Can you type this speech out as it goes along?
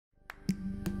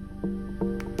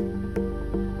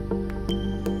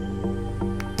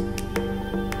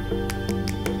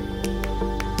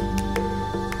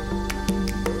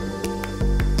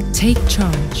Take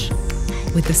charge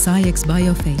with the SCIEX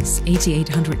BioPhase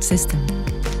 8800 system,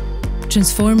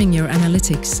 transforming your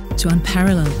analytics to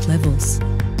unparalleled levels,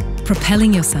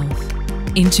 propelling yourself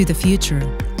into the future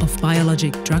of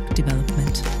biologic drug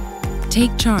development.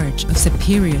 Take charge of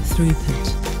superior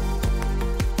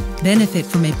throughput. Benefit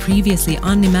from a previously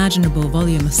unimaginable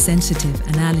volume of sensitive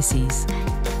analyses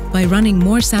by running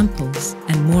more samples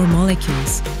and more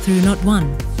molecules through not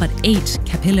 1, but 8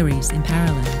 capillaries in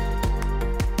parallel.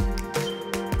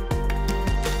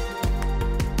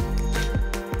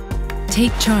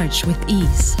 Take charge with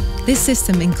ease. This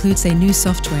system includes a new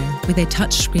software with a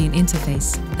touchscreen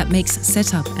interface that makes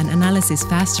setup and analysis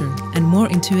faster and more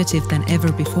intuitive than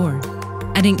ever before,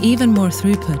 adding even more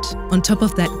throughput on top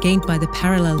of that gained by the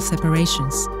parallel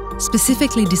separations.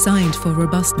 Specifically designed for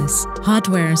robustness,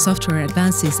 hardware and software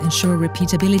advances ensure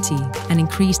repeatability and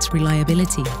increased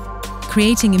reliability,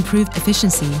 creating improved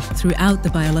efficiency throughout the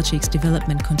biologics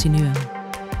development continuum.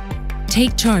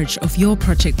 Take charge of your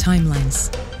project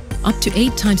timelines. Up to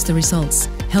 8 times the results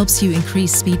helps you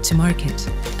increase speed to market,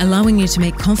 allowing you to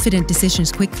make confident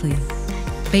decisions quickly,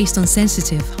 based on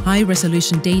sensitive,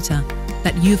 high-resolution data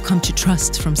that you've come to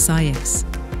trust from SCIEX.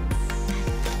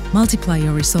 Multiply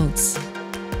your results.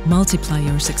 Multiply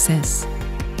your success.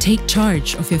 Take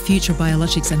charge of your future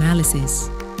biologics analysis.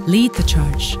 Lead the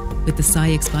charge with the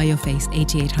SCIEX BioPhase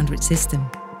 8800 system,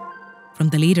 from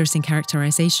the leaders in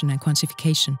characterization and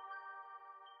quantification.